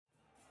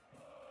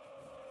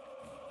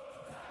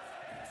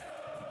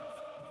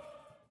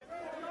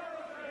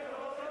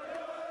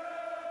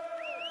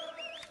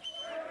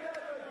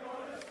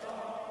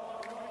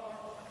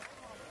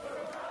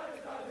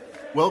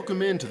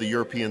Welcome into the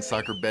European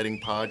Soccer Betting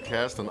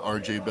Podcast on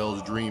RJ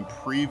Bell's Dream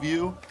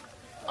Preview.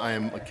 I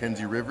am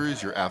Mackenzie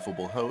Rivers, your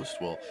affable host.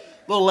 Well,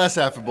 a little less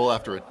affable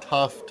after a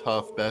tough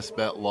best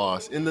bet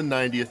loss in the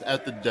 90th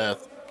at the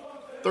death.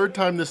 Third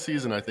time this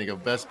season, I think,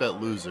 of best bet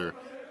loser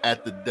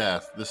at the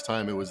death. This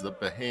time it was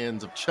the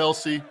hands of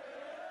Chelsea.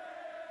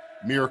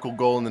 Miracle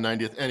goal in the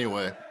 90th.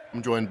 Anyway,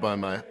 I'm joined by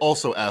my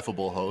also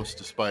affable host,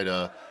 despite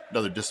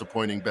another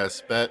disappointing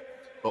best bet.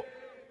 But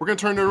we're going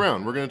to turn it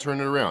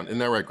around. Isn't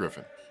that right,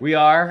 Griffin? We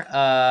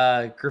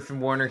are. Griffin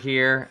Warner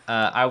here.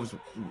 I was a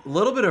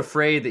little bit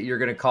afraid that you're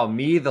going to call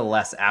me the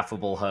less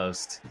affable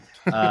host.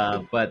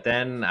 But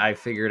then I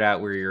figured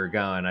out where you were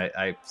going.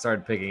 I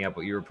started picking up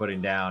what you were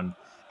putting down.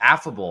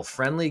 Affable,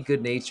 friendly,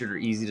 good-natured, or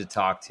easy to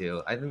talk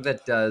to. I think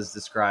that does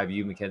describe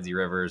you, Mackenzie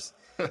Rivers.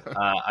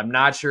 I'm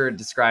not sure it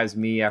describes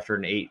me after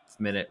an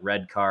 8-minute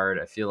red card.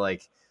 I feel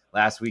like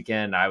last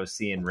weekend I was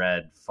seeing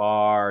red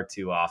far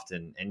too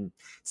often. And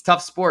it's a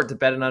tough sport to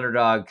bet an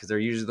underdog because they're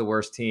usually the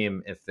worst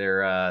team if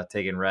they're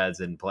taking reds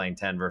and playing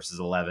 10 versus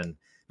 11.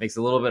 Makes it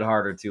a little bit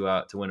harder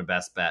to win a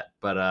best bet.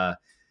 But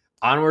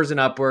onwards and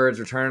upwards,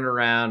 we're turning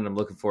around, and I'm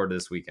looking forward to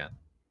this weekend.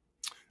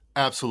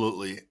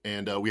 Absolutely.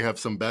 And we have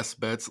some best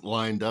bets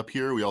lined up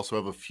here. We also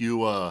have a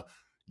few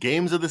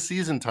games of the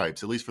season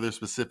types, at least for their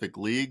specific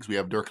leagues. We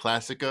have Der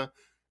Klassiker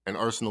and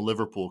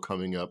Arsenal-Liverpool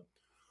coming up.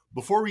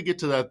 Before we get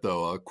to that,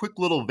 though, a quick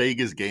little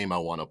Vegas game I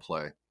want to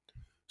play.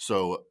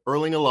 So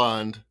Erling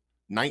Haaland,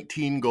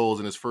 19 goals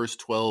in his first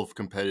 12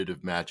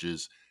 competitive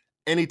matches.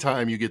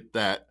 Anytime you get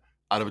that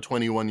out of a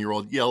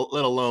 21-year-old,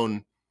 let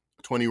alone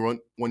a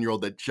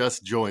 21-year-old that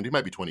just joined, he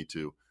might be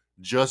 22,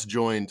 just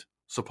joined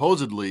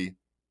supposedly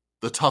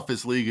the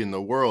toughest league in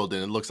the world,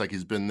 and it looks like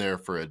he's been there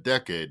for a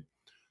decade.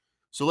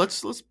 So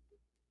let's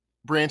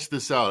branch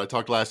this out. I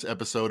talked last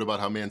episode about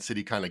how Man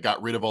City kind of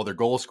got rid of all their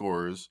goal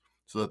scorers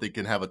so that they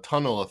can have a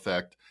tunnel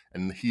effect,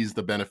 and he's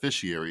the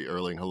beneficiary,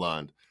 Erling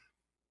Haaland.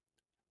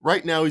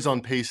 Right now, he's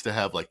on pace to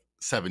have like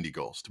 70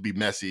 goals, to be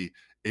Messi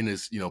in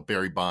his,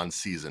 Barry Bonds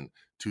season,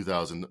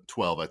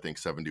 2012, I think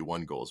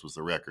 71 goals was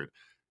the record.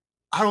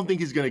 I don't think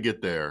he's going to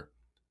get there,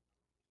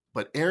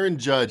 but Aaron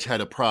Judge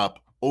had a prop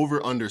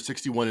over under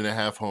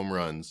 61.5 home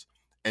runs,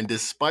 and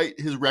despite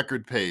his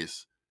record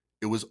pace,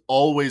 it was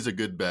always a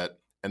good bet,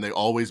 and they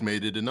always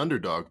made it an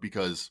underdog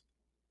because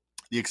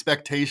the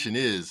expectation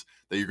is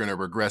that you're going to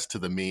regress to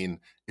the mean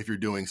if you're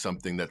doing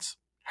something that's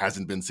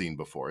hasn't been seen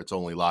before. It's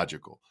only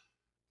logical.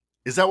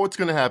 Is that what's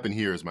going to happen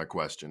here is my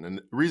question. And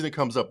the reason it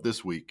comes up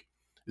this week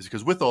is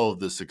because with all of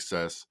this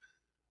success,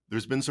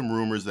 there's been some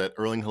rumors that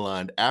Erling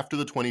Haaland, after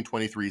the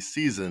 2023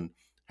 season,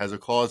 has a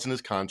clause in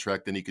his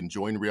contract that he can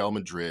join Real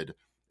Madrid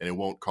and it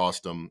won't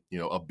cost him,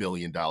 $1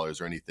 billion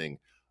or anything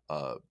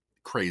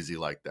crazy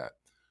like that.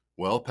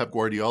 Well, Pep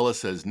Guardiola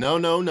says,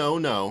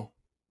 no.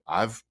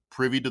 I've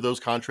privy to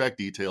those contract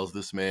details.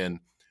 This man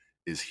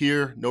is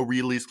here, no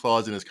release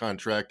clause in his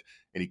contract,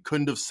 and he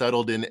couldn't have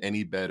settled in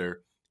any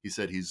better. He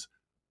said he's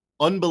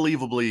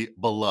unbelievably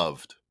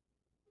beloved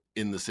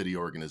in the City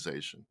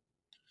organization.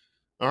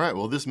 All right,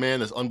 well, this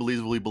man is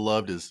unbelievably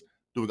beloved, is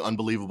doing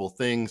unbelievable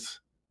things.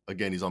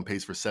 Again, he's on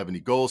pace for 70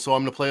 goals, so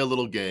I'm going to play a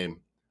little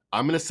game.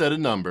 I'm going to set a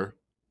number.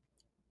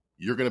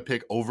 You're going to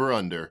pick over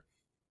under,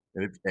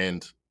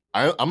 and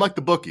I'm like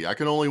the bookie. I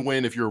can only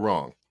win if you're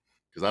wrong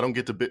because I don't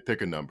get to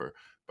pick a number.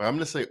 But I'm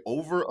going to say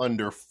over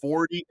under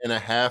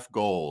 40.5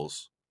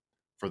 goals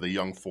for the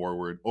young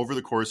forward over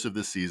the course of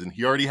this season.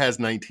 He already has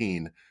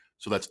 19,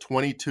 so that's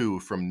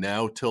 22 from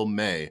now till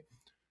May.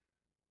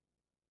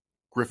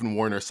 Griffin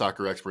Warner,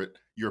 soccer expert,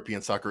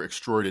 European soccer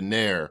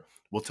extraordinaire,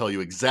 will tell you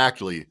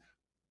exactly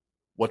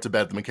what to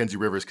bet at the Mackenzie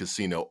Rivers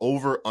Casino.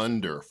 Over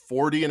under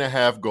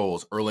 40.5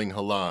 goals, Erling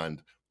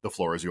Haaland. The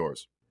floor is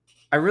yours.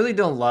 I really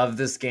don't love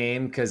this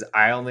game because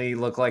I only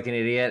look like an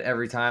idiot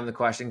every time the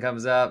question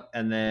comes up.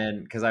 And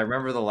then because I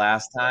remember the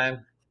last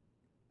time,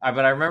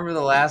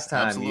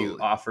 Absolutely. you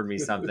offered me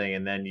something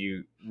and then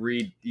you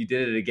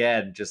did it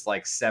again, just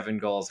like 7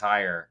 goals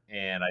higher.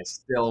 And I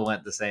still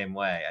went the same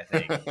way, I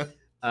think.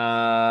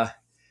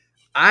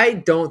 I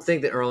don't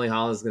think that Erling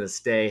Haaland is going to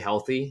stay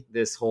healthy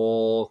this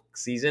whole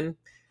season.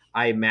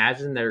 I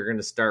imagine they're going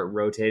to start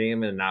rotating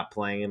him and not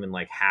playing him in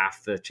like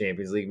half the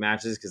Champions League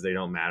matches because they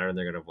don't matter and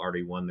they're going to have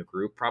already won the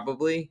group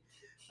probably.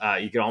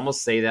 You could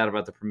almost say that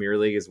about the Premier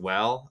League as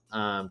well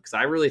because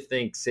I really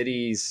think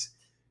City's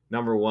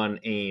number one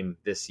aim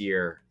this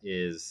year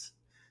is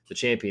the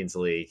Champions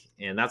League,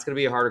 and that's going to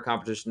be a harder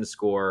competition to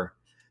score.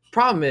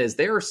 Problem is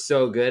they are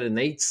so good and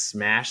they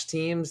smash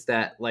teams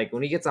that like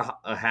when he gets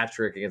a hat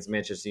trick against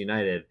Manchester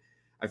United,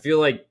 I feel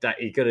like that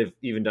he could have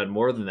even done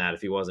more than that if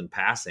he wasn't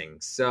passing.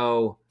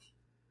 So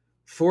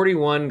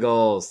 41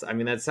 goals. I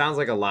mean, that sounds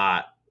like a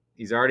lot.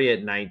 He's already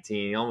at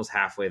 19, almost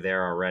halfway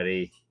there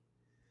already.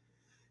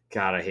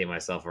 God, I hate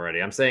myself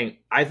already. I'm saying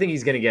I think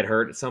he's going to get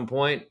hurt at some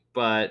point,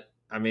 but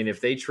I mean, if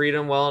they treat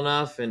him well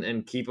enough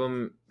and keep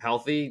him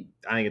healthy,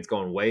 I think it's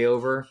going way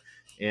over.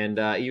 And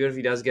even if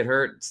he does get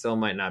hurt, it still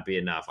might not be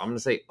enough. I'm going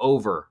to say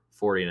over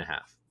 40.5.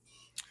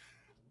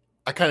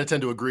 I kind of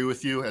tend to agree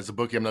with you. As a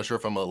bookie, I'm not sure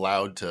if I'm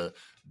allowed to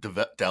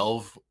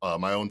delve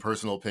my own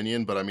personal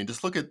opinion, but I mean,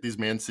 just look at these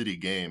Man City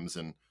games,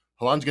 and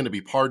Haaland's going to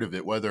be part of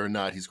it, whether or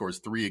not he scores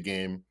 3 a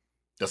game.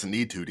 Doesn't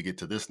need to get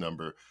to this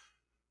number.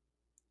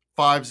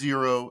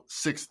 5-0,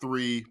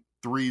 6-3,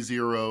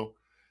 3-0.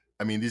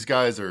 I mean, these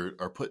guys are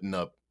putting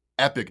up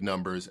epic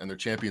numbers, and their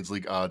Champions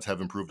League odds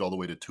have improved all the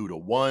way to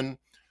 2-1.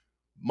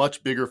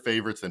 Much bigger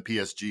favorites than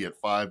PSG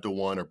at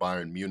 5-1 or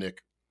Bayern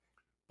Munich.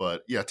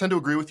 But yeah, I tend to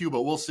agree with you,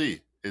 but we'll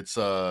see. It's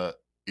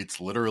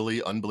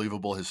literally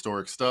unbelievable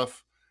historic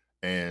stuff,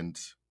 and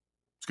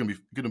it's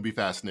gonna be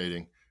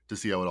fascinating to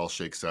see how it all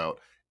shakes out,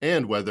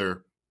 and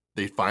whether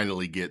they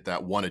finally get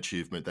that one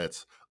achievement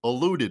that's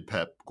eluded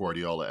Pep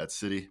Guardiola at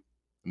City,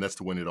 and that's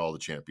to win it all, the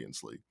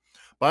Champions League.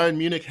 Bayern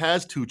Munich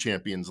has 2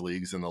 Champions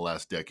Leagues in the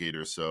last decade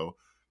or so.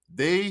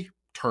 They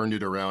turned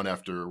it around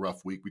after a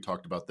rough week. We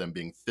talked about them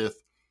being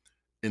 5th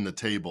in the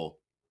table.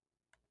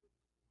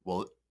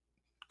 Well,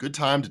 good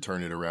time to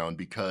turn it around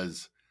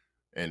because,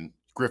 and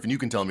Griffin, you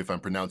can tell me if I'm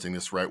pronouncing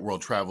this right,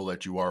 world travel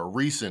that you are, a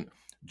recent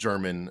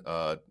German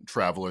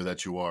traveler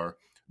that you are,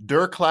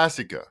 Der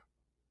Klassiker,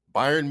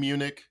 Bayern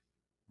Munich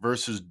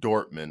versus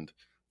Dortmund.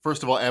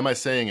 First of all, am I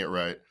saying it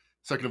right?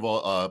 Second of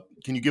all,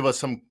 can you give us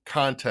some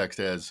context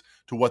as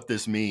to what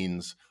this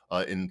means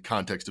in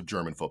context of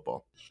German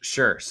football?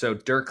 Sure. So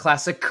Der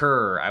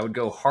Klassiker, I would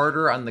go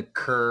harder on the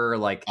Kerr,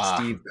 like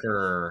Steve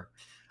Kerr.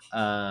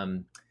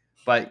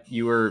 But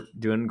you were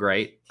doing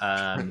great.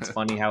 It's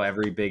funny how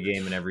every big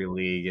game in every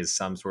league is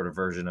some sort of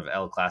version of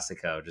El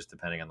Clasico, just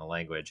depending on the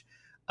language.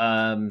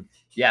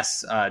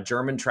 Yes,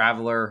 German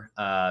traveler,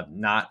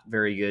 not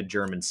very good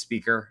German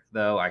speaker,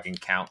 though. I can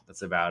count.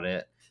 That's about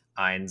it.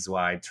 Eins,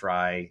 zwei,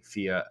 drei,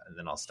 vier, and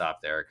then I'll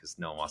stop there because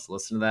no one wants to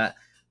listen to that.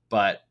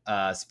 But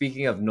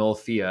speaking of Null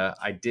Fia,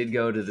 I did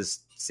go to this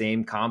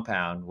same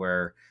compound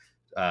where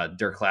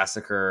Der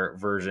Klassiker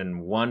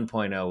version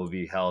 1.0 will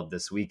be held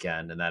this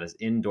weekend, and that is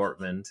in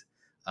Dortmund.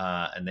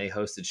 And they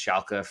hosted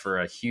Schalke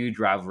for a huge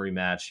rivalry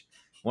match.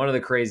 One of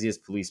the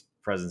craziest police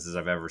presences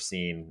I've ever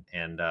seen,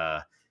 and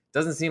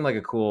doesn't seem like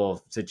a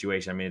cool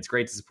situation. I mean, it's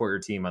great to support your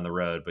team on the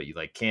road, but you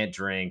like can't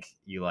drink.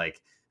 You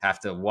like have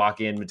to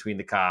walk in between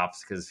the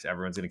cops because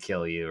everyone's going to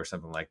kill you or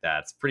something like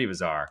that. It's pretty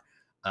bizarre.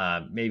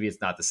 Maybe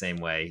it's not the same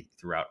way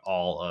throughout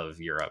all of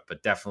Europe,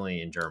 but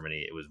definitely in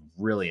Germany, it was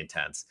really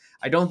intense.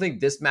 I don't think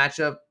this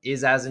matchup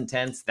is as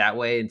intense that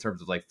way in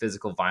terms of like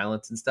physical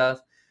violence and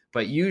stuff.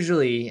 But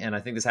usually, and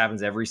I think this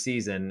happens every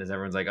season, is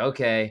everyone's like,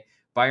 okay,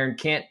 Bayern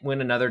can't win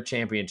another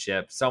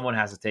championship. Someone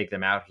has to take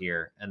them out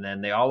here. And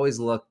then they always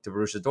look to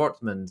Borussia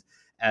Dortmund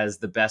as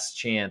the best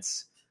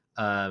chance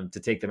to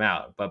take them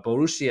out. But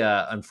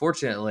Borussia,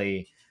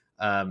 unfortunately,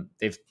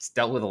 they've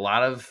dealt with a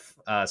lot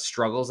of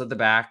struggles at the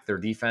back. Their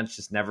defense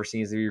just never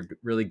seems to be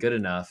really good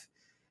enough.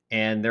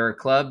 And they're a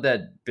club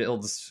that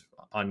builds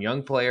on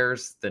young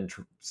players, then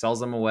sells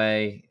them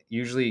away,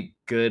 usually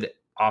good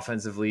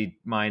offensively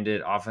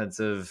minded,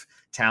 offensive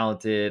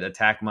talented,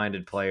 attack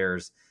minded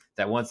players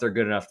that once they're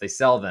good enough, they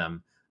sell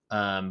them.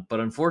 But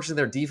unfortunately,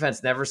 their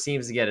defense never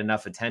seems to get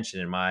enough attention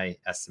in my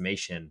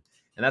estimation.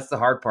 And that's the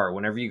hard part.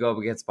 Whenever you go up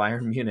against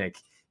Bayern Munich,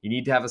 you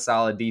need to have a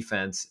solid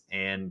defense,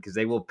 and because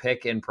they will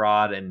pick and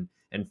prod and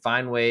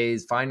find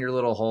ways, find your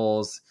little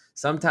holes.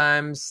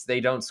 Sometimes they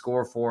don't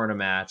score 4 in a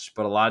match,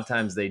 but a lot of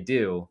times they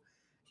do.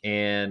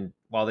 And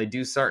while they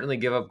do certainly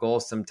give up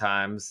goals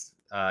sometimes,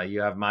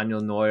 you have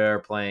Manuel Neuer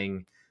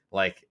playing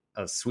like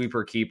a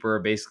sweeper keeper,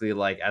 basically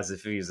like as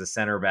if he was a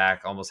center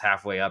back, almost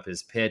halfway up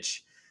his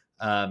pitch.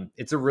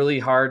 It's a really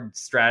hard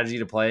strategy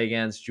to play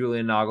against.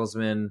 Julian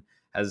Nagelsmann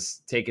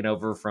has taken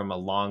over from a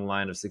long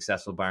line of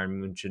successful Bayern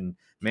Munich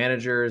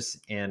managers.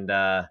 And,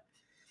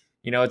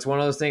 it's one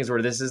of those things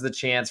where this is the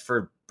chance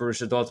for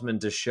Borussia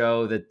Dortmund to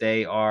show that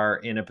they are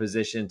in a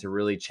position to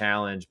really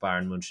challenge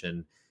Bayern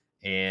Munich.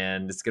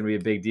 And it's going to be a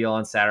big deal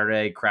on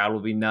Saturday. Crowd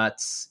will be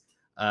nuts.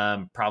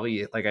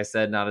 Probably, like I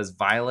said, not as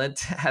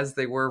violent as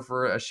they were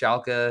for a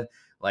Schalke,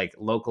 like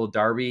local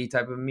derby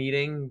type of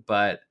meeting,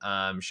 but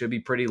should be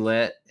pretty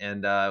lit,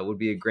 and would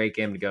be a great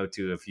game to go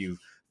to if you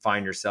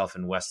find yourself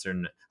in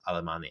Western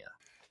Alemania.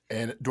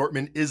 And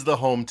Dortmund is the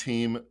home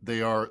team.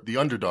 They are the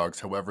underdogs.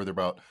 However, they're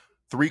about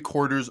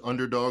 3/4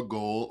 underdog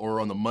goal,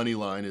 or on the money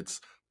line, it's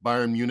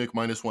Bayern Munich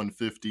minus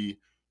 150,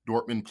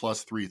 Dortmund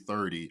plus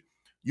 330.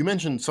 You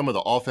mentioned some of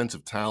the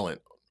offensive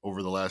talent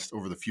over the last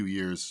few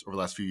years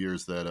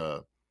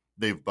that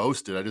they've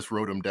boasted. I just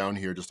wrote them down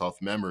here just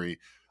off memory.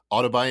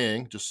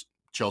 Aubameyang, just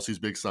Chelsea's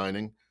big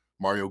signing.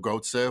 Mario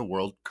Götze,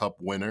 World Cup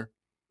winner.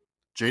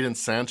 Jadon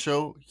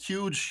Sancho,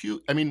 huge.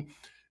 I mean,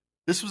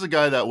 this was a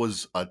guy that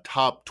was a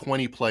top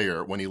 20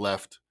 player when he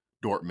left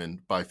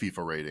Dortmund by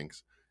FIFA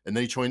ratings. And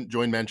then he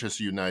joined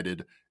Manchester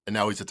United, and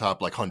now he's a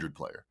top 100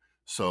 player.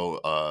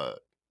 So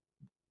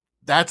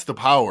that's the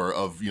power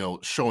of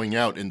showing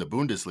out in the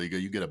Bundesliga.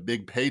 You get a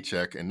big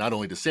paycheck, and not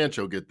only does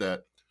Sancho get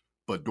that,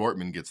 but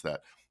Dortmund gets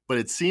that. But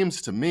it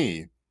seems to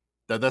me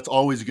that that's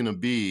always going to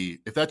be,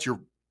 if that's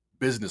your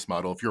business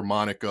model, if you're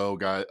Monaco,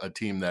 a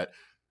team that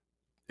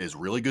is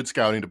really good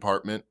scouting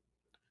department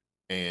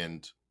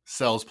and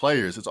sells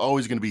players, it's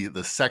always going to be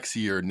the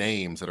sexier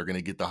names that are going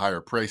to get the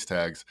higher price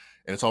tags,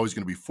 and it's always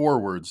going to be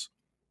forwards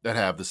that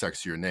have the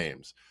sexier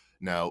names.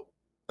 Now,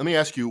 let me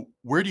ask you,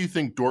 where do you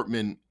think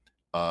Dortmund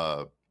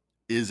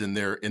is in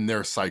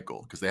their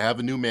cycle? Because they have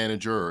a new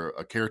manager or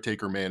a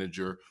caretaker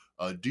manager.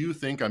 Do you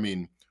think, I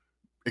mean,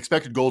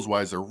 expected goals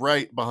wise, they're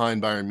right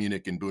behind Bayern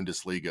Munich in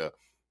Bundesliga.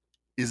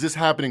 Is this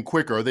happening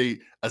quicker? Are they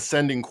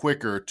ascending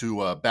quicker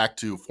to back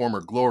to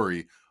former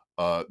glory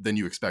than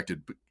you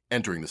expected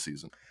entering the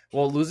season?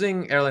 Well,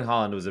 losing Erling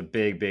Haaland was a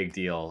big, big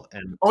deal,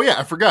 and Oh yeah,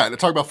 I forgot. I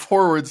talked about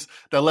forwards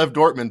that left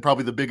Dortmund.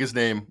 Probably the biggest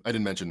name I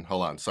didn't mention.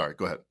 Hold on, sorry.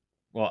 Go ahead.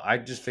 well, I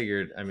just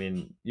figured. I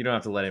mean, you don't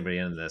have to let anybody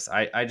into this.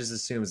 I just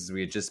assumed since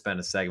we had just spent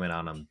a segment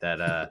on them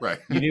that Right.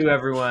 you knew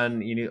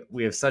everyone. You knew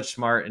we have such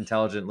smart,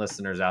 intelligent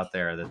listeners out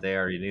there that they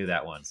already knew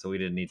that one, so we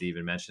didn't need to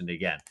even mention it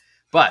again.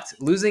 But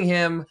losing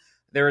him,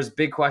 there was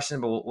big question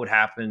about what would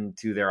happen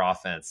to their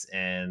offense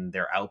and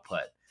their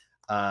output.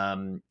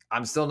 I'm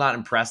still not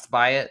impressed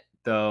by it,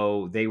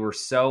 though. They were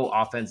so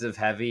offensive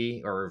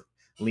heavy or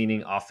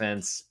leaning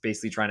offense,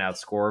 basically trying to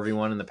outscore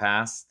everyone in the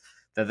past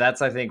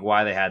that's I think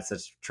why they had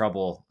such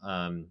trouble.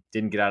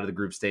 Didn't get out of the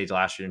group stage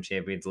last year in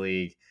Champions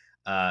League,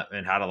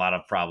 and had a lot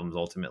of problems.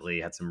 Ultimately,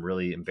 had some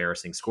really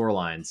embarrassing score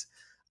lines.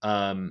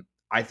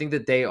 I think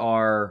that they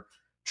are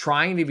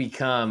trying to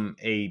become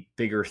a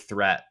bigger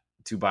threat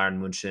to Bayern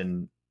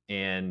Munchen,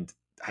 and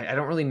I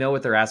don't really know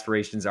what their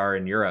aspirations are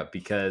in Europe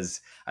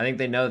because I think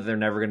they know that they're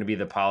never going to be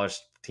the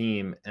polished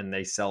team, and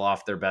they sell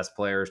off their best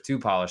players to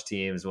polished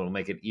teams, will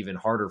make it even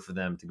harder for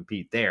them to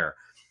compete there.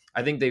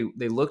 I think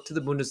they look to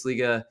the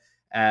Bundesliga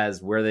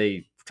as where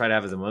they try to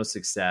have the most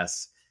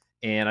success.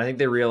 And I think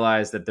they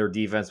realized that their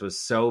defense was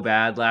so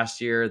bad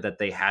last year that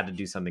they had to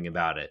do something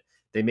about it.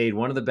 They made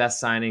one of the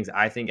best signings,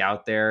 I think,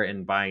 out there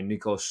in buying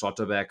Nico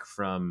Schlotterbeck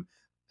from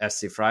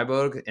SC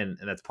Freiburg. And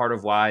that's part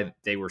of why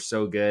they were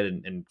so good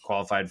and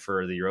qualified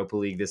for the Europa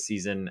League this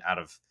season out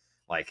of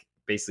like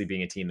basically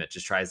being a team that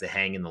just tries to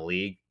hang in the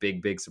league.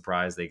 Big, big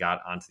surprise. They got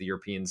onto the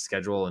European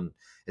schedule and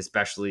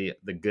especially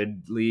the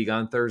good league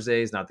on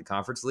Thursdays, not the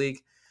conference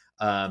league.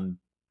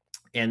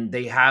 And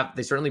they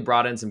certainly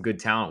brought in some good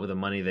talent with the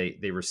money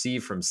they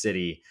received from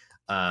City.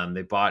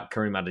 They bought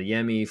Karim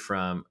Adeyemi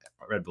from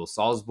Red Bull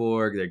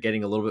Salzburg. They're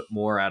getting a little bit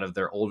more out of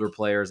their older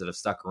players that have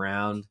stuck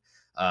around,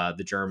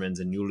 the Germans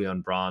and Julian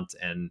Brandt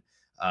and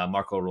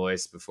Marco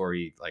Reus before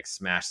he like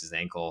smashed his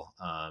ankle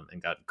and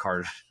got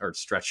carted or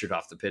stretchered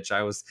off the pitch.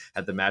 I was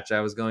at the match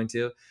I was going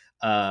to.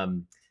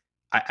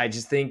 I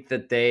just think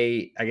that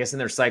I guess in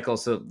their cycle,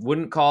 so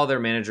wouldn't call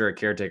their manager a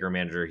caretaker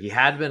manager. He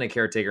had been a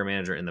caretaker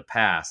manager in the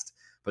past,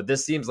 but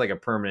this seems like a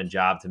permanent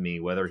job to me.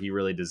 Whether he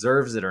really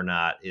deserves it or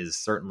not is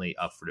certainly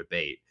up for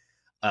debate.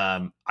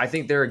 I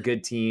think they're a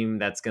good team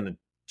that's going to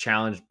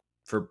challenge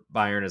for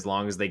Bayern as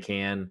long as they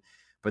can,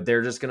 but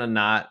they're just going to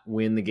not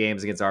win the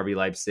games against RB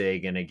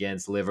Leipzig and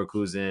against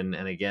Leverkusen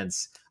and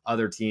against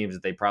other teams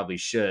that they probably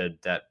should,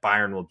 that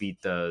Bayern will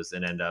beat those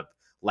and end up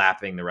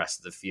lapping the rest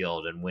of the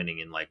field and winning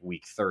in like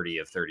week 30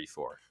 of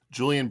 34.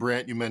 Julian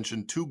Brandt, you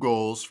mentioned 2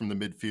 goals from the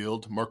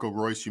midfield. Marco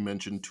Reus, you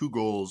mentioned 2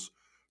 goals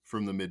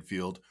from the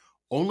midfield.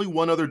 Only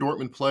one other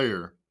Dortmund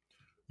player,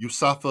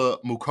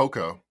 Yusufa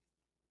Moukoko,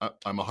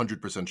 I'm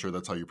 100% sure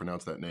that's how you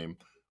pronounce that name,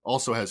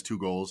 also has 2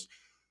 goals.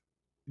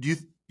 Do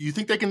you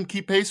think they can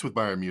keep pace with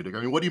Bayern Munich? I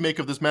mean, what do you make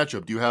of this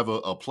matchup? Do you have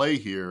a play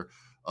here?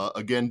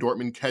 Again,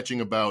 Dortmund catching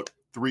about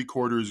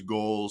 3/4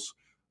 goals.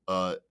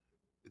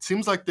 It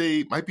seems like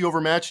they might be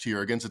overmatched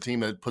here against a team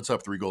that puts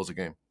up 3 goals a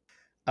game.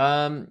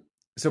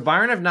 So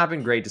Bayern have not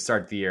been great to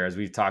start the year, as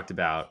we've talked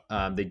about.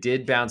 They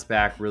did bounce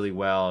back really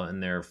well in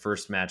their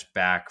first match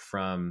back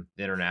from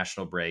the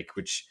international break,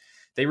 which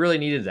they really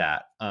needed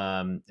that.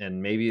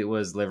 And maybe it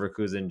was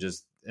Leverkusen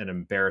just an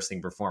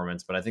embarrassing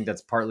performance, but I think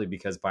that's partly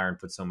because Bayern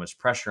put so much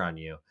pressure on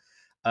you.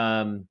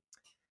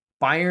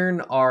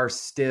 Bayern are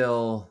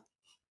still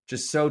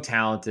just so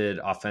talented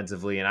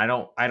offensively, and I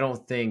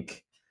don't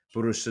think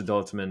Borussia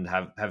Dortmund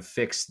have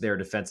fixed their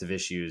defensive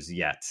issues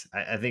yet.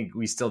 I think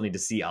we still need to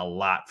see a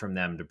lot from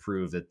them to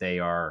prove that they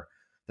are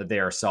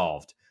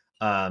solved.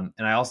 And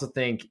I also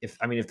think if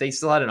they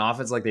still had an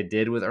offense like they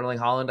did with Erling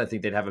Haaland, I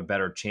think they'd have a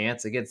better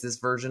chance against this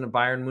version of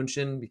Bayern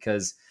Munchen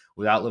because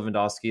without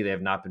Lewandowski, they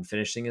have not been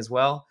finishing as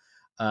well.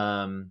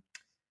 And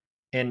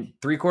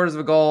 3/4 of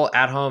a goal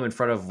at home in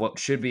front of what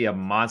should be a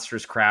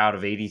monstrous crowd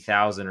of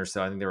 80,000 or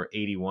so. I think there were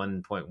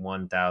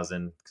 81.1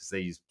 thousand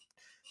because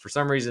for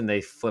some reason,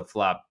 they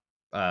flip-flop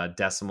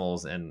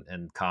decimals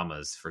and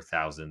commas for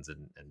thousands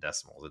and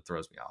decimals. It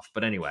throws me off.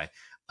 But anyway,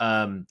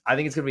 I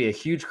think it's going to be a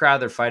huge crowd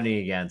they're fighting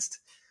against.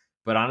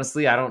 But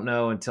honestly, I don't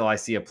know until I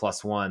see a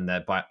 +1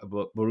 that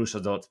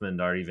Borussia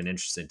Dortmund are even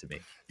interesting to me.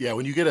 Yeah,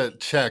 when you get a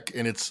check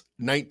and it's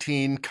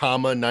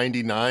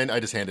 19,99, I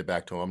just hand it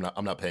back to him.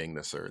 I'm not paying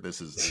this, sir.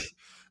 This is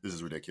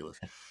ridiculous.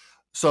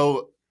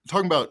 So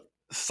talking about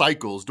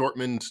cycles,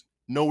 Dortmund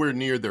nowhere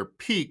near their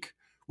peak,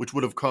 which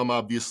would have come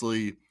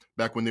obviously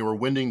back when they were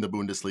winning the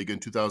Bundesliga in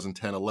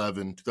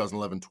 2010-11,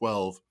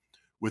 2011-12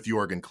 with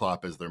Jurgen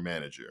Klopp as their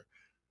manager.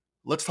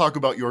 Let's talk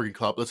about Jurgen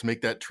Klopp. Let's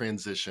make that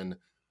transition.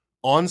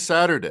 On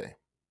Saturday,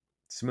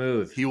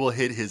 Smooth. He will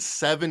hit his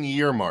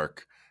 7-year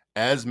mark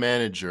as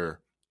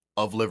manager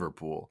of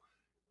Liverpool.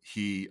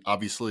 He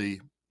obviously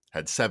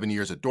had 7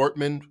 years at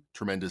Dortmund,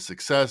 tremendous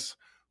success,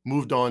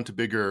 moved on to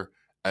bigger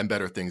and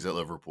better things at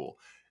Liverpool.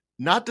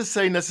 Not to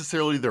say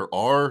necessarily there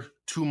are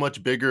too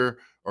much bigger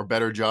or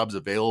better jobs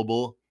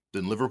available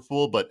than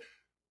Liverpool, but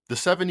the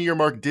 7-year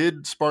mark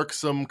did spark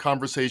some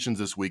conversations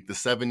this week, the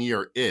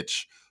 7-year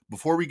itch.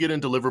 Before we get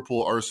into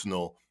Liverpool,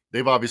 Arsenal,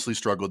 they've obviously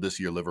struggled this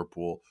year,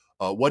 Liverpool.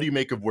 What do you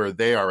make of where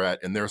they are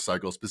at in their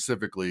cycle,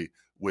 specifically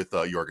with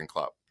Jurgen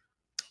Klopp?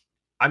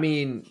 I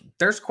mean,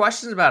 there's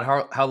questions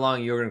about how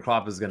long Jurgen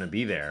Klopp is going to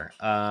be there.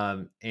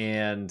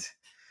 And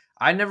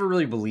I never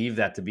really believed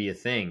that to be a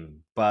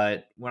thing.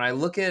 But when I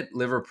look at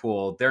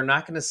Liverpool, they're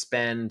not going to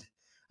spend.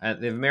 They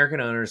have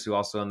American owners who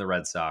also own the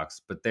Red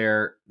Sox, but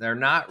they're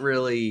not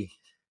really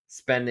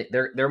spending.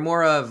 They're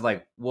more of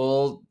like,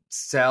 we'll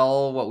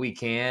sell what we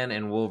can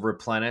and we'll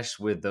replenish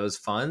with those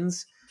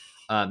funds.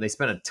 They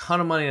spent a ton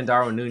of money on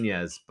Darwin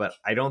Nunez, but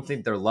I don't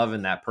think they're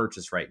loving that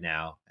purchase right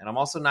now. And I'm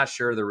also not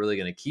sure they're really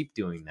going to keep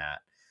doing that.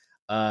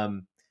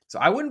 So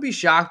I wouldn't be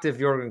shocked if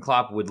Jurgen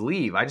Klopp would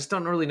leave. I just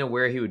don't really know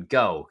where he would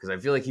go because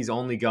I feel like he's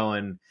only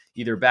going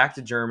either back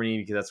to Germany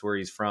because that's where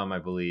he's from, I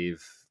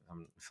believe.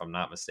 If I'm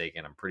not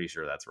mistaken, I'm pretty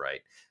sure that's right.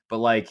 But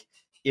like,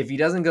 if he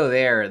doesn't go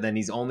there, then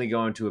he's only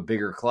going to a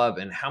bigger club.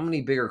 And how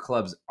many bigger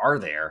clubs are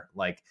there?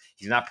 Like,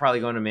 he's not probably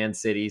going to Man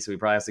City, so he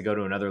probably has to go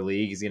to another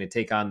league. He's going to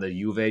take on the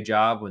Juve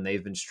job when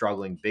they've been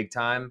struggling big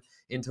time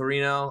in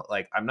Torino.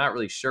 Like, I'm not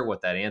really sure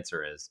what that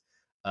answer is.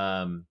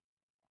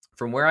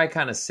 From where I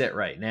kind of sit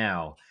right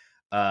now,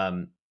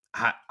 I'm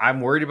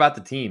worried about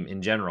the team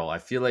in general. I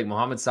feel like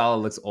Mohamed Salah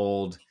looks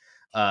old.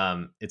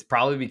 It's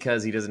probably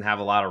because he doesn't have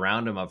a lot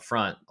around him up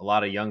front. A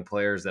lot of young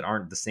players that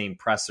aren't the same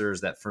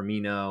pressers that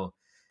Firmino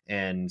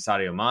and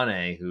Sadio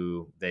Mane,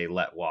 who they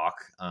let walk.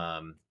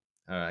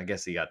 I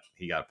guess he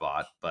got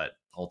bought, but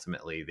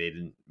ultimately they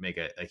didn't make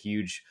a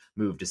huge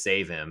move to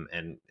save him.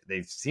 And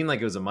they seemed like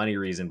it was a money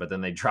reason, but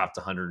then they dropped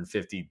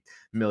 150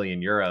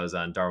 million euros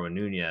on Darwin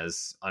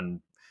Nunez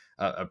on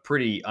a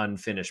pretty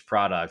unfinished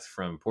product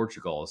from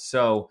Portugal.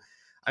 So,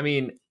 I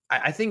mean,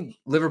 I think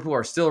Liverpool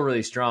are still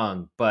really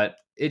strong, but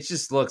it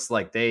just looks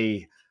like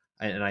and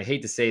I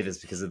hate to say this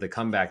because of the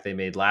comeback they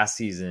made last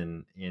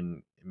season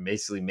in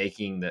basically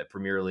making the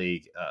Premier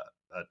League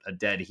a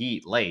dead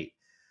heat late.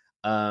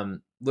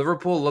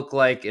 Liverpool look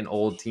like an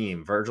old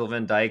team. Virgil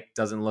van Dijk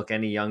doesn't look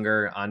any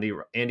younger.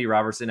 Andy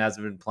Robertson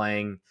hasn't been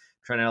playing.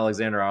 Trent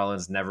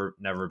Alexander-Arnold's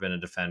never been a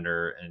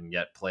defender and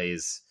yet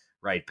plays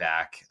right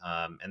back.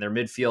 And their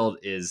midfield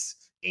is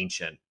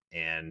ancient,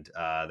 and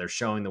they're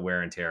showing the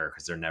wear and tear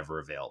because they're never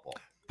available.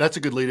 That's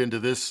a good lead into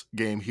this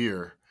game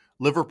here.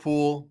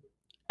 Liverpool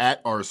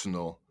at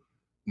Arsenal.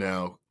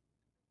 Now,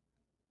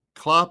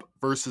 Klopp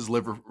versus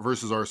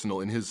Arsenal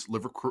in his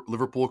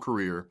Liverpool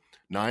career,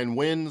 9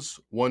 wins,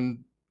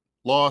 1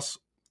 loss,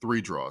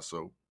 3 draws.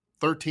 So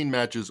 13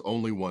 matches,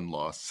 only 1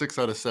 loss. 6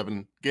 out of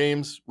 7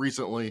 games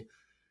recently,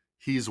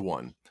 he's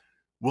won.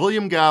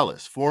 William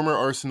Gallas, former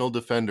Arsenal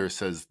defender,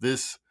 says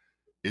this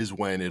is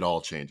when it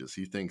all changes.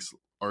 He thinks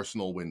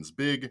Arsenal wins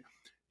big.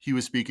 He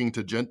was speaking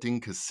to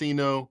Genting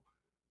Casino,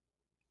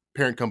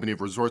 parent company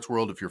of Resorts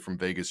World. If you're from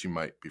Vegas, you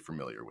might be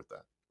familiar with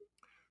that.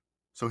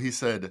 So he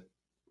said,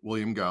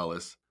 William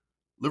Gallas,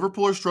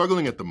 Liverpool are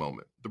struggling at the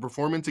moment. The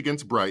performance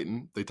against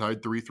Brighton, they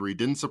tied 3-3,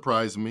 didn't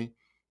surprise me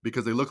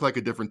because they look like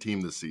a different team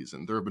this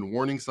season. There have been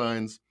warning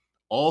signs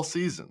all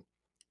season.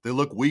 They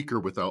look weaker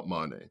without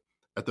Mane.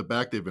 At the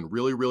back, they've been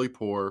really, really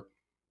poor.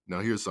 Now,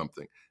 here's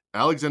something.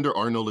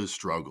 Alexander-Arnold is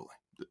struggling.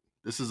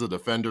 This is a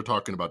defender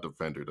talking about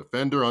defender.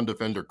 Defender on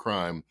defender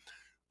crime.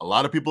 A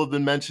lot of people have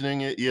been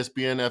mentioning it.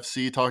 ESPN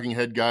FC talking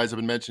head guys have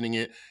been mentioning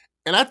it.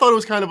 And I thought it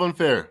was kind of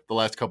unfair the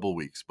last couple of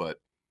weeks. But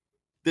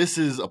this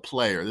is a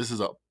player. This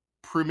is a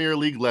Premier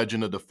League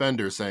legend, a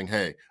defender saying,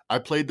 hey, I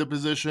played the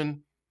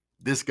position.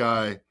 This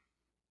guy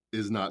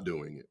is not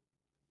doing it.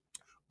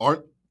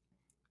 Let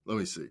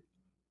me see.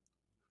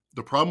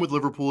 The problem with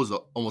Liverpool is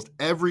that almost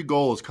every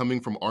goal is coming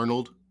from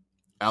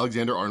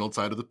Alexander-Arnold's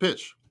side of the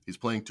pitch. He's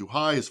playing too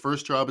high. His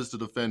first job is to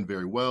defend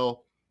very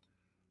well.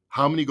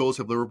 How many goals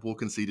have Liverpool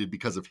conceded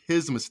because of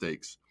his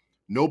mistakes?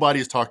 Nobody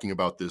is talking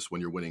about this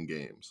when you're winning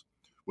games.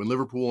 When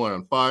Liverpool are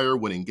on fire,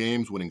 winning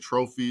games, winning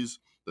trophies,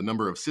 the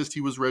number of assists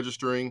he was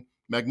registering,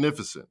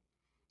 magnificent.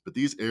 But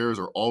these errors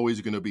are always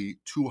going to be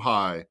too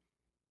high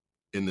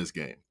in this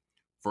game.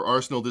 For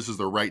Arsenal, this is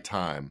the right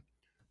time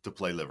to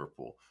play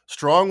Liverpool.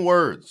 Strong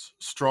words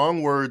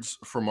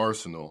from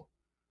Arsenal.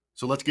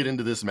 So let's get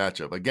into this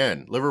matchup.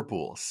 Again,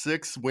 Liverpool,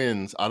 6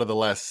 wins out of the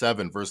last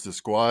 7 versus the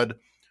squad.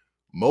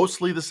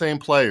 Mostly the same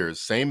players,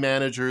 same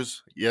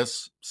managers.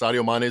 Yes,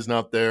 Sadio Mane is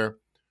not there,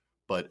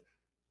 but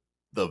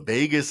the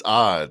Vegas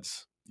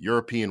odds,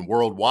 European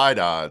worldwide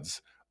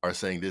odds, are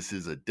saying this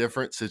is a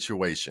different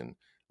situation.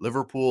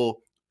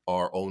 Liverpool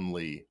are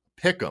only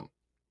pick 'em.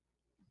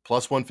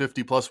 Plus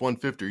 150, plus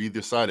 150, or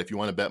either side if you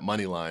want to bet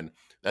money line.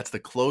 That's the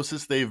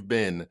closest they've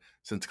been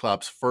since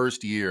Klopp's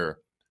first year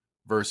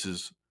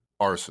versus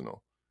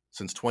Arsenal,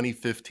 since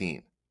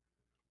 2015.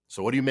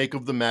 So what do you make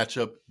of the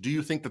matchup? Do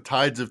you think the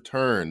tides have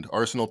turned?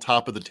 Arsenal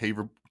top of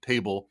the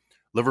table,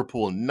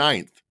 Liverpool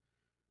ninth.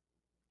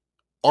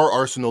 Are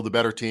Arsenal the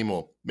better team?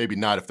 Well, maybe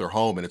not if they're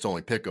home and it's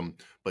only pick 'em,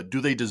 but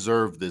do they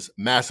deserve this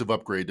massive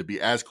upgrade to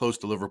be as close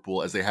to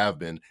Liverpool as they have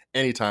been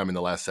anytime in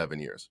the last 7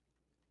 years?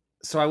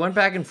 So I went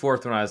back and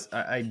forth when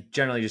I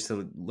generally, just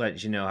to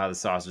let you know how the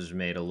sausage is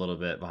made a little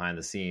bit behind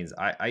the scenes.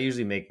 I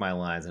usually make my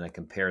lines and I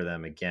compare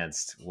them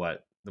against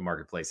what the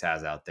marketplace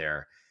has out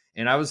there.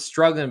 And I was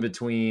struggling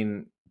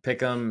between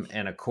Pick'em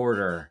and a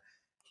quarter.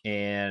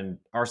 And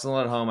Arsenal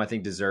at home, I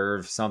think,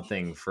 deserve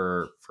something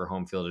for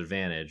home field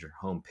advantage or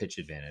home pitch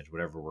advantage,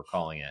 whatever we're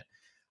calling it.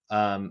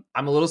 I'm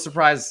a little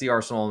surprised to see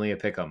Arsenal only a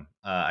Pick'em.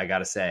 I got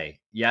to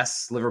say,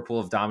 yes,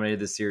 Liverpool have dominated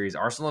this series.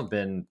 Arsenal have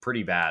been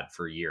pretty bad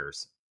for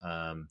years.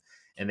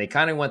 And they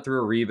kind of went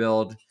through a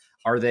rebuild.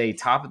 Are they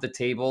top of the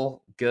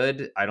table?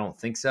 Good. I don't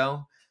think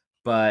so,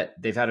 but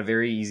they've had a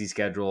very easy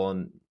schedule,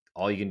 and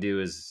all you can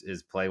do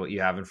is play what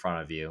you have in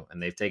front of you, and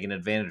they've taken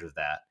advantage of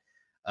that.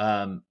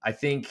 I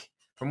think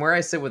from where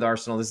I sit with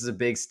Arsenal, this is a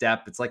big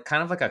step. It's like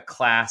kind of like a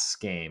class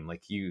game.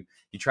 Like you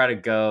try to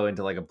go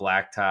into like a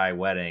black tie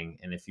wedding,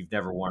 and if you've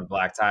never worn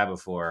black tie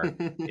before,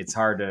 it's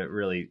hard to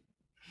really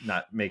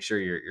not make sure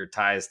your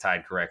tie is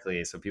tied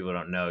correctly, so people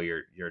don't know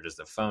you're just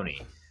a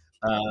phony.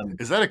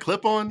 Is that a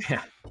clip on?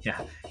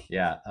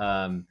 Yeah.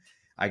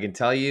 I can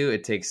tell you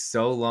it takes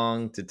so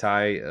long to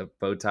tie a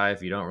bow tie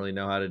if you don't really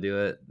know how to do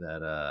it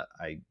that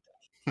I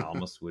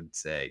almost would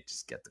say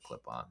just get the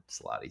clip on.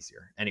 It's a lot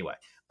easier. Anyway,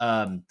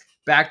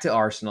 back to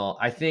Arsenal.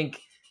 I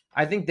think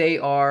they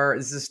are.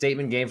 This is a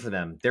statement game for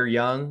them. They're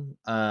young.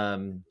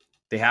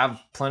 They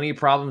have plenty of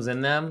problems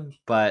in them,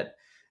 but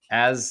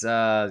as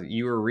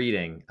you were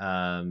reading,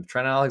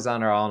 Trent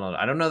Alexander-Arnold,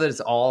 I don't know that it's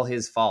all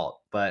his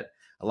fault, but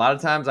a lot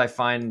of times I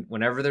find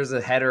whenever there's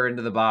a header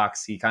into the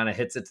box, he kind of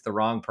hits it to the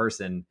wrong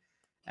person,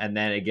 and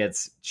then it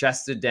gets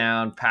chested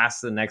down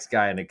past the next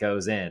guy and it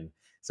goes in.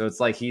 So it's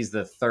like he's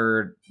the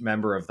third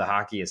member of the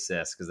hockey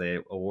assist because they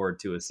award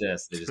 2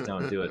 assists. They just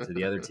don't do it to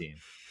the other team.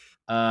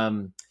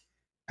 I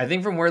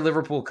think from where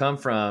Liverpool come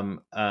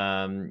from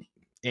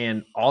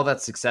and all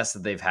that success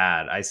that they've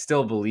had, I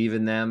still believe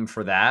in them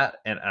for that.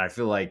 And I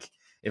feel like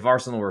if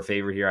Arsenal were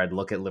favored here, I'd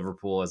look at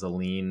Liverpool as a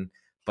lean,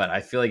 but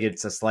I feel like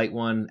it's a slight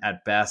one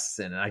at best.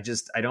 And I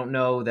don't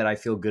know that I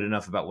feel good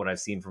enough about what I've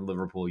seen from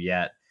Liverpool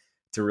yet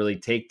to really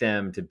take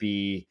them to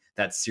be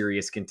that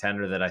serious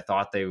contender that I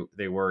thought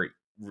they were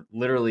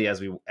literally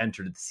as we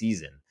entered the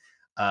season.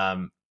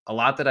 A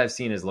lot that I've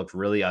seen has looked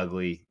really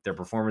ugly. Their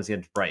performance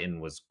against Brighton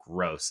was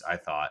gross, I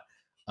thought.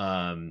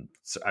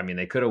 So, I mean,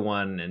 they could have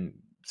won and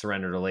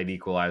surrendered a late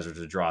equalizer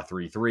to draw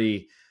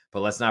 3-3,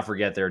 but let's not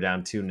forget they're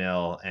down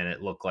 2-0 and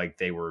it looked like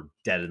they were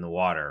dead in the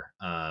water.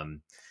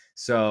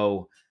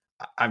 So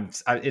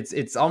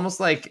it's almost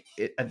like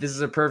this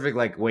is a perfect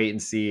like wait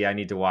and see. I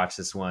need to watch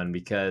this one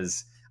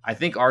because I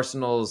think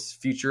Arsenal's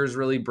future is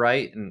really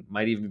bright and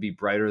might even be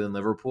brighter than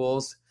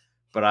Liverpool's.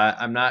 But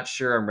I'm not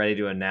sure I'm ready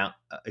to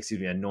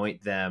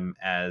anoint them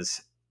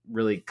as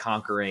really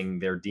conquering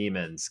their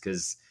demons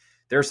because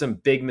there are some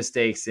big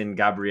mistakes in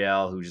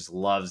Gabriel, who just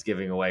loves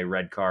giving away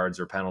red cards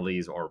or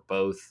penalties or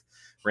both.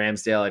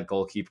 Ramsdale at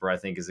goalkeeper, I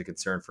think, is a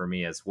concern for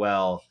me as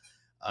well.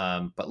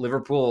 But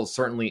Liverpool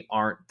certainly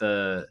aren't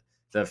the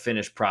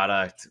finished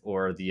product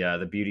or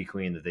the beauty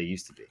queen that they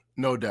used to be.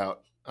 No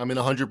doubt. I'm in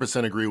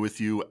 100% agree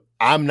with you.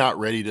 I'm not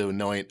ready to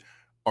anoint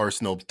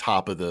Arsenal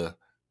top of the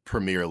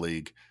Premier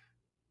League.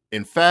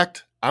 In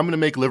fact, I'm going to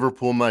make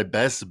Liverpool my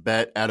best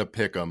bet at a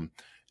pick'em.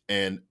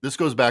 And this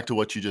goes back to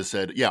what you just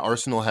said. Yeah,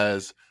 Arsenal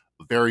has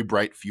a very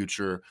bright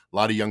future, a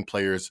lot of young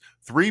players.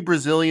 3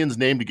 Brazilians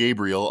named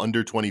Gabriel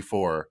under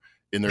 24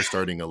 in their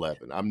starting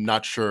 11. I'm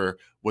not sure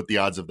what the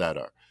odds of that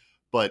are.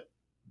 But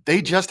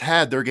they just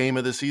had their game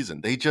of the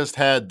season. They just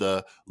had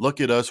the look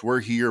at us,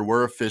 we're here,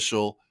 we're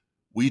official.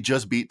 We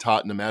just beat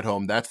Tottenham at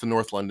home. That's the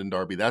North London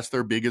derby. That's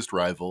their biggest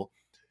rival.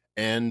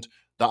 And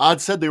the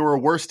odds said they were a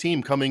worse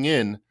team coming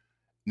in.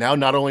 Now,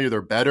 not only are they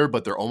better,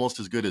 but they're almost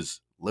as good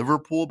as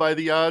Liverpool by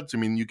the odds. I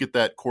mean, you get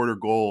that quarter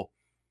goal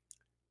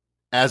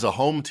as a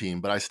home team,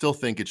 but I still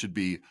think it should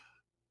be,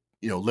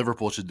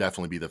 Liverpool should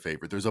definitely be the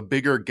favorite. There's a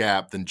bigger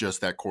gap than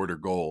just that quarter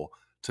goal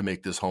to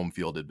make this home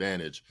field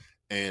advantage.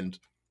 And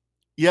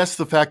yes,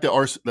 the fact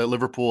that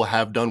Liverpool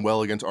have done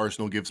well against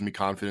Arsenal gives me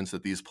confidence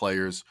that these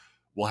players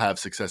will have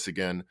success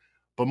again.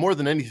 But more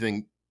than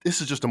anything,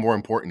 this is just a more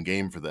important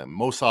game for them.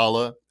 Mo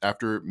Salah,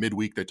 after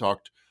midweek, they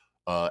talked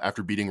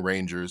after beating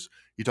Rangers,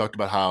 he talked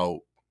about how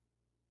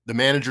the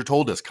manager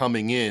told us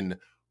coming in,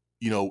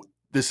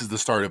 this is the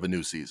start of a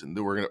new season.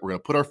 We're gonna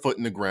put our foot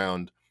in the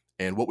ground,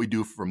 and what we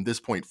do from this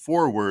point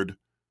forward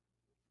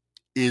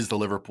is the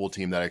Liverpool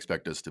team that I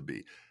expect us to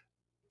be.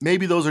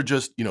 Maybe those are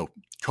just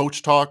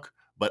coach talk,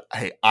 but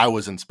hey, I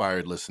was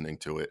inspired listening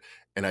to it,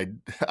 and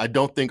I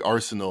don't think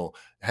Arsenal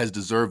has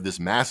deserved this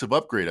massive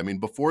upgrade. I mean,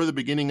 before the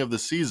beginning of the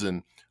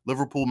season,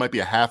 Liverpool might be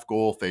a half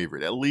goal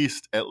favorite, at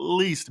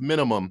least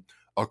minimum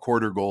a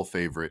quarter goal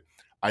favorite.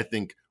 I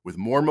think with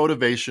more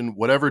motivation,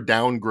 whatever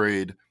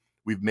downgrade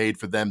we've made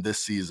for them this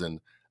season,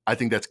 I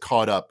think that's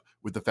caught up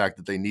with the fact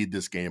that they need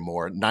this game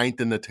more.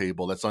 Ninth in the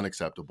table. That's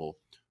unacceptable.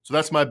 So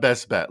that's my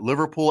best bet.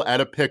 Liverpool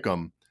at a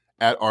pick'em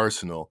at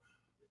Arsenal.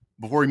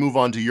 Before we move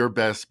on to your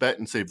best bet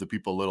and save the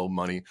people a little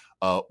money,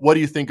 what do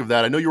you think of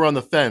that? I know you were on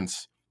the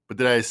fence, but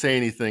did I say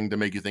anything to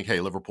make you think, hey,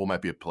 Liverpool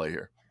might be at play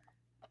here?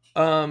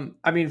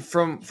 I mean,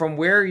 from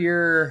where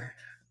you're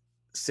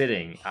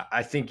sitting,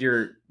 I think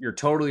you're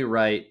totally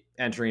right.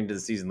 Entering into the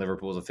season,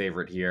 Liverpool is a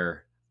favorite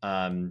here.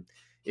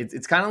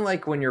 It's kind of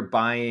like when you're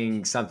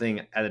buying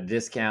something at a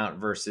discount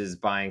versus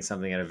buying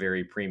something at a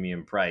very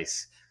premium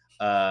price.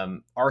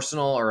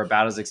 Arsenal are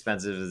about as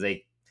expensive as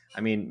they. I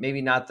mean,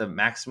 maybe not the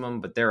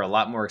maximum, but they're a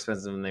lot more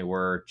expensive than they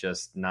were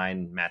just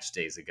 9 match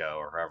days ago,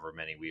 or however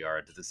many we are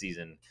into the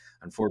season.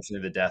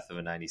 Unfortunately, the death of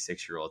a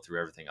 96-year-old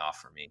threw everything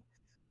off for me.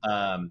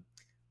 Um,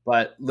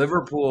 but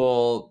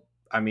Liverpool,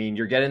 I mean,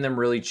 you're getting them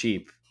really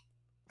cheap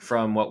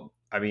from what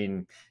I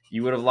mean.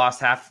 You would have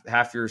lost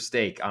half your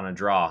stake on a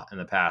draw in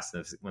the past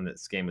when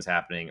this game was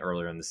happening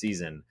earlier in the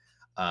season.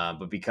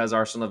 But because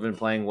Arsenal have been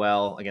playing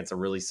well against a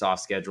really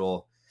soft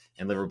schedule,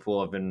 and Liverpool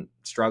have been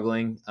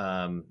struggling,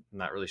 I'm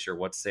not really sure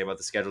what to say about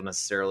the schedule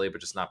necessarily, but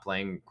just not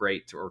playing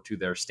great or to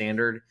their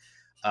standard.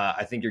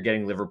 I think you're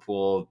getting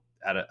Liverpool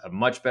at a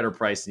much better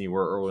price than you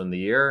were earlier in the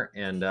year,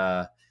 and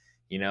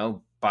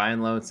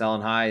buying low and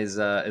selling high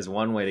is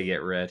one way to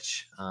get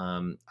rich.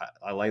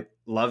 I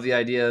love the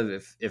idea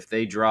of if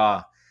they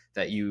draw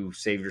that you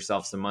save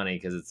yourself some money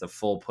because it's a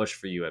full push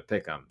for you at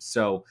Pick'em.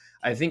 So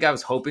I think I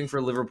was hoping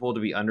for Liverpool to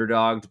be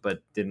underdogged,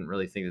 but didn't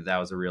really think that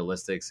was a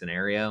realistic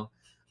scenario.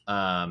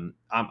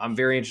 I'm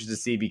very interested to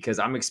see because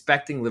I'm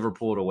expecting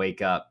Liverpool to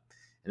wake up,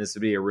 and this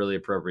would be a really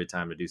appropriate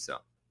time to do so.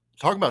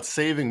 Talking about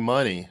saving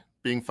money,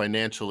 being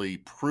financially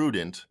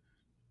prudent,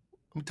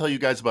 let me tell you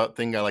guys about a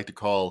thing I like to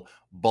call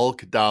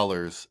bulk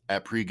dollars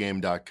at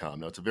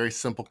pregame.com. Now, it's a very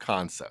simple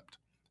concept.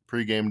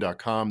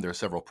 Pregame.com, there are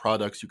several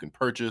products you can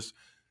purchase,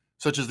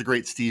 such as the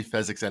great Steve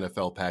Fezzik's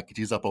NFL package.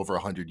 He's up over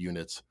 100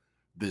 units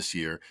this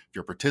year. If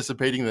you're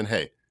participating, then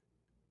hey,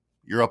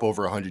 you're up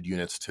over 100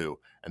 units too,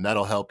 and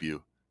that'll help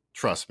you.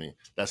 Trust me,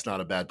 that's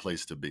not a bad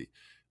place to be.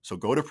 So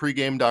go to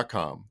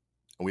pregame.com,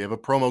 and we have a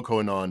promo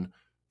code on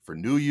for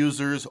new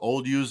users,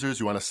 old users.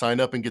 You want to sign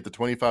up and get the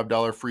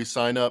 $25 free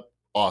sign up?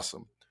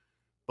 Awesome.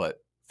 But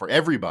for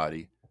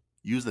everybody,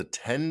 use the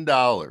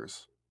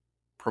 $10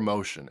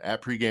 promotion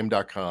at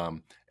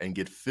pregame.com and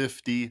get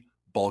 50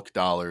 bulk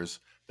dollars.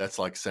 That's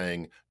like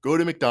saying, go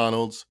to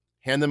McDonald's,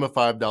 hand them a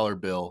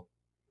 $5 bill.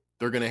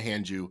 They're going to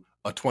hand you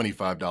a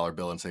 $25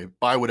 bill and say,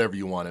 buy whatever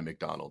you want at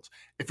McDonald's.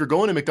 If you're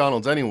going to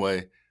McDonald's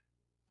anyway,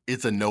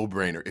 it's a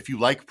no-brainer. If you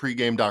like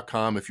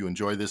pregame.com, if you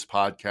enjoy this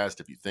podcast,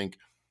 if you think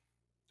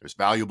there's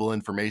valuable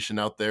information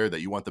out there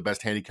that you want the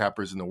best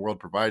handicappers in the world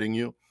providing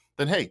you,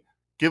 then hey,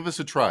 give us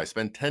a try.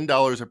 Spend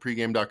 $10 at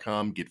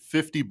pregame.com, get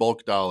 50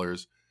 bulk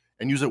dollars,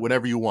 and use it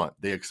whenever you want.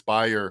 They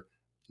expire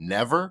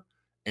never,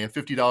 and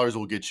 $50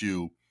 will get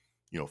you,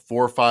 4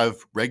 or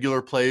 5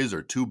 regular plays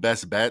or 2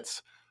 best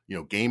bets,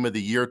 game of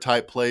the year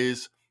type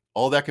plays.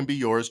 All that can be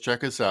yours.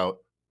 Check us out.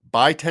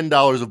 Buy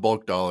 $10 of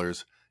bulk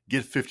dollars,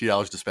 get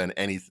 $50 to spend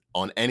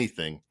on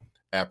anything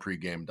at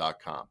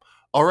pregame.com.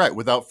 All right,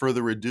 without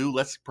further ado,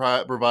 let's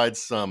provide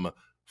some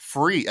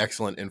free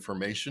excellent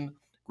information.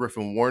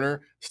 Griffin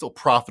Warner, still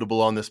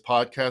profitable on this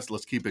podcast.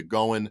 Let's keep it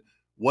going.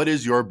 What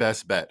is your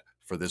best bet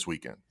for this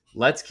weekend?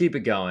 Let's keep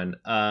it going.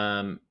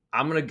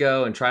 I'm going to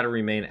go and try to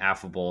remain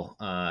affable,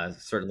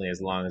 certainly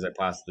as long as I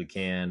possibly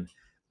can.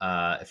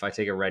 If I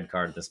take a red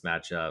card in this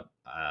matchup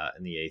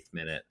in the 8th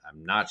minute,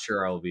 I'm not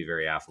sure I will be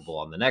very affable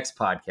on the next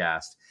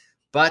podcast.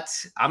 But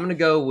I'm going to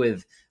go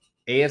with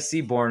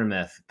AFC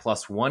Bournemouth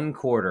plus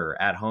 1/4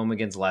 at home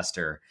against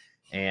Leicester.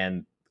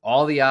 And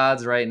all the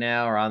odds right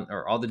now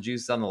are all the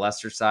juice on the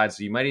Leicester side.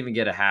 So you might even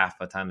get a half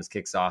by the time this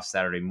kicks off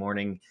Saturday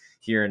morning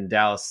here in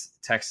Dallas,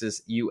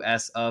 Texas,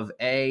 US of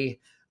A.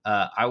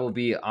 I will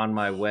be on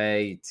my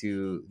way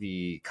to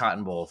the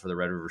Cotton Bowl for the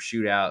Red River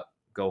Shootout.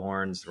 Go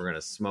Horns. We're going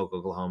to smoke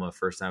Oklahoma.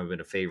 First time we've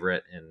been a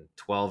favorite in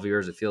 12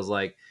 years, it feels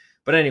like.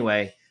 But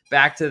anyway,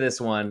 back to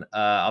this one.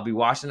 I'll be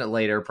watching it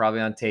later,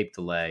 probably on tape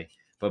delay.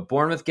 But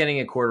Bournemouth getting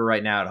a quarter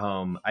right now at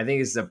home. I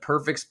think this is a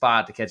perfect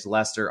spot to catch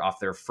Leicester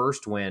off their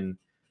first win.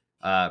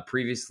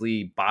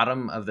 Previously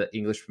bottom of the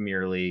English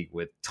Premier League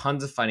with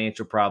tons of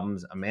financial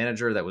problems, a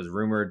manager that was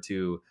rumored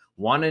to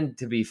wanted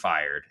to be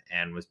fired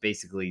and was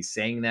basically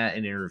saying that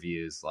in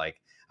interviews,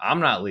 like, I'm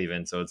not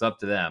leaving, so it's up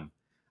to them.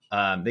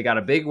 They got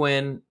a big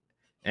win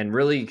and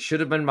really should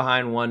have been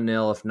behind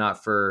 1-0 if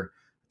not for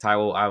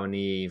Taiwo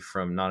Awoniyi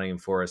from Nottingham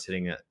Forest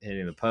hitting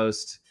the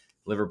post.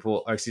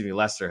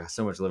 Leicester,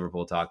 so much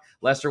Liverpool talk.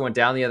 Leicester went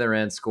down the other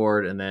end,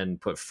 scored, and then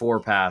put 4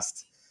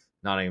 past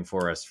Nottingham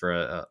Forest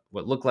for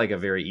what looked like a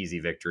very easy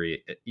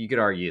victory. You could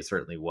argue it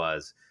certainly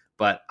was,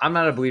 but I'm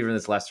not a believer in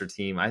this Leicester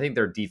team. I think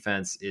their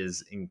defense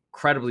is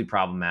incredibly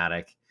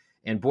problematic.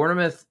 And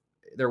Bournemouth,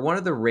 they're one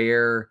of the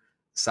rare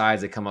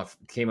sides that came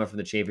up from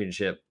the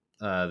Championship,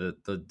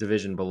 the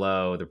division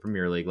below the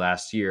Premier League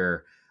last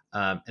year.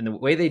 And the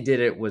way they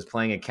did it was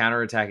playing a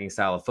counterattacking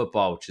style of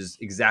football, which is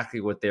exactly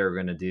what they were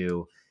going to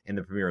do. in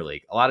the Premier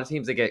League. A lot of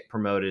teams that get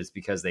promoted is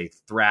because they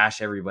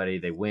thrash everybody,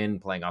 they win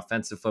playing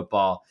offensive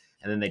football,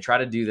 and then they try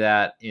to do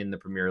that in the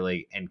Premier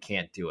League and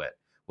can't do it.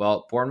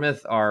 Well,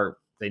 Bournemouth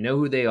they know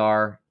who they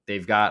are.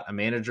 They've got a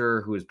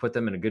manager who has put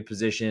them in a good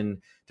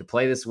position to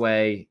play this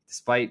way,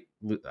 despite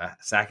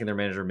sacking their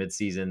manager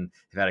midseason.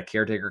 They've had a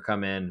caretaker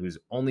come in who's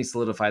only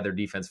solidified their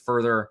defense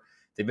further.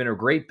 They've been a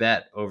great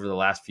bet over the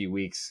last few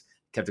weeks,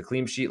 kept a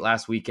clean sheet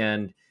last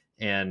weekend.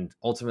 And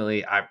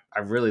ultimately, I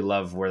really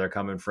love where they're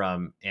coming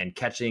from and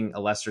catching a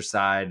Leicester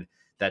side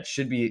that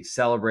should be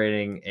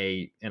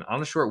celebrating and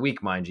on a short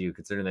week, mind you,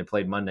 considering they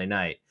played Monday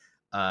night.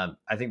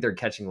 I think they're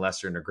catching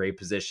Leicester in a great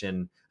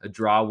position. A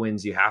draw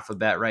wins you half a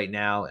bet right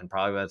now, and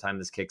probably by the time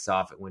this kicks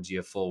off, it wins you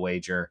a full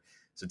wager.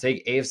 So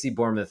take AFC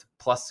Bournemouth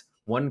plus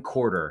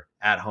 1/4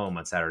 at home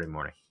on Saturday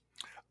morning.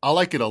 I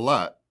like it a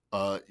lot.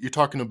 You're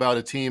talking about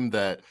a team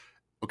that,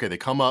 okay, they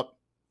come up,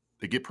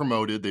 they get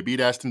promoted, they beat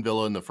Aston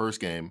Villa in the first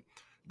game.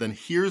 Then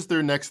here's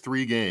their next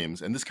 3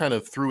 games, and this kind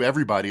of threw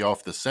everybody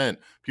off the scent.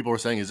 People were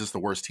saying, is this the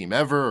worst team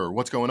ever, or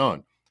what's going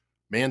on?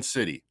 Man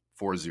City,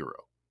 4-0.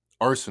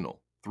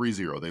 Arsenal,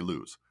 3-0, they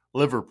lose.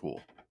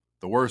 Liverpool,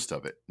 the worst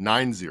of it,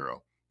 9-0.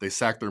 They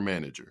sack their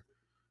manager.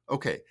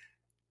 Okay,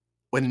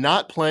 when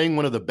not playing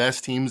one of the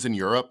best teams in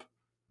Europe,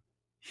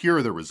 here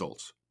are the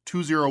results.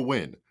 2-0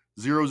 win,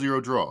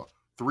 0-0 draw,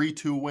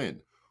 3-2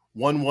 win,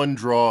 1-1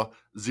 draw,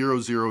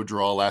 0-0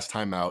 draw last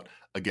time out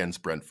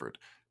against Brentford.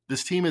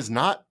 This team is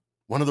not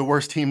one of the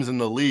worst teams in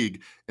the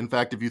league. In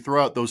fact, if you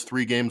throw out those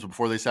 3 games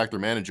before they sack their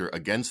manager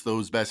against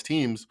those best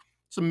teams,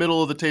 it's a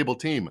middle-of-the-table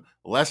team.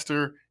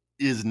 Leicester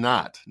is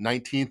not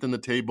 19th in the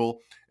table.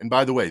 And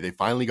by the way, they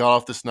finally got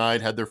off the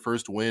snide, had their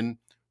first win,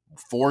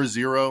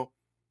 4-0.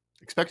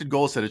 Expected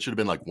goal said it should have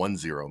been like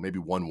 1-0, maybe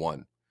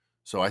 1-1.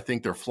 So I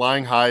think they're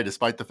flying high,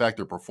 despite the fact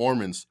their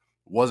performance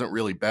wasn't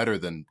really better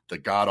than the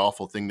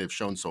god-awful thing they've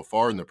shown so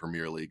far in the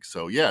Premier League.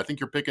 So, yeah, I think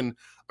you're picking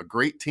a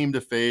great team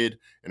to fade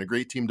and a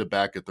great team to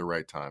back at the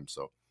right time.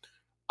 So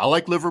I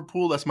like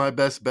Liverpool. That's my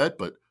best bet,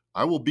 but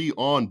I will be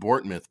on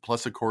Bournemouth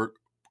plus a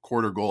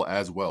quarter goal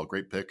as well.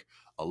 Great pick.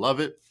 I love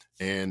it.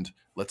 And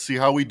let's see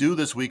how we do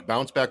this week.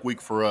 Bounce back week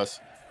for us.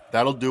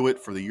 That'll do it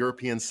for the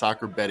European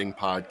Soccer Betting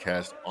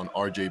Podcast on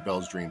RJ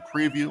Bell's Dream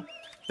Preview.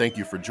 Thank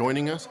you for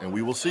joining us, and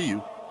we will see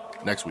you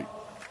next week.